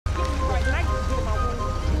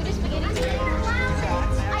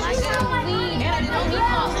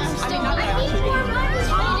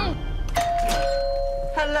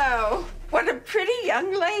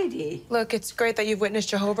lady. Look, it's great that you've witnessed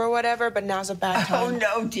Jehovah or whatever, but now's a bad Oh, time.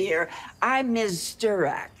 no, dear. I'm Ms.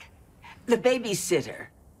 Durak, the babysitter.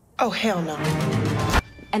 Oh, hell no.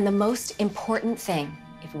 And the most important thing,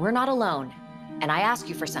 if we're not alone, and I ask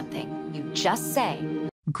you for something, you just say.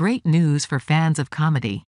 Great news for fans of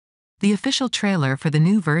comedy. The official trailer for the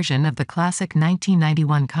new version of the classic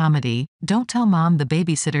 1991 comedy, Don't Tell Mom the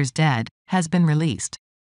Babysitter's Dead, has been released.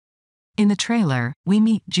 In the trailer, we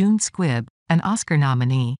meet June Squibb, an Oscar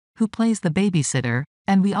nominee, who plays the babysitter,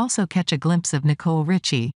 and we also catch a glimpse of Nicole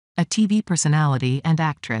Richie, a TV personality and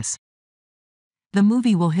actress. The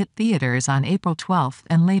movie will hit theaters on April 12th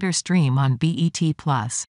and later stream on BET+.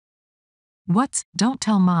 What's Don't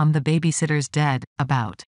Tell Mom the Babysitter's Dead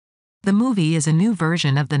about? The movie is a new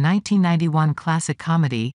version of the 1991 classic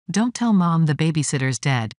comedy, Don't Tell Mom the Babysitter's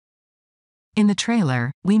Dead. In the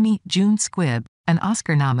trailer, we meet June Squibb, an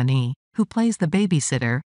Oscar nominee, who plays the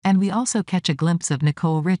babysitter, and we also catch a glimpse of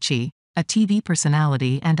Nicole Richie, a TV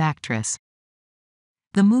personality and actress.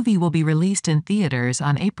 The movie will be released in theaters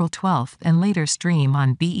on April 12th and later stream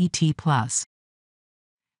on BET+.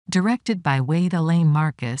 Directed by Wade Elaine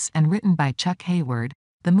Marcus and written by Chuck Hayward,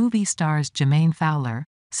 the movie stars Jermaine Fowler,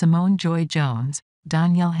 Simone Joy-Jones,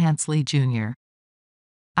 Danielle Hansley Jr.,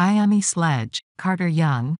 Iami Sledge, Carter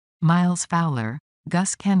Young, Miles Fowler,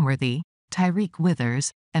 Gus Kenworthy, Tyreek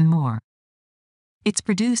Withers, and more. It's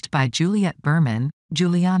produced by Juliette Berman,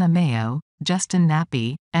 Juliana Mayo, Justin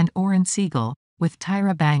Nappy, and Oren Siegel, with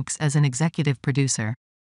Tyra Banks as an executive producer.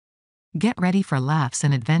 Get ready for laughs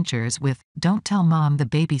and adventures with Don't Tell Mom the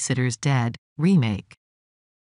Babysitter's Dead remake.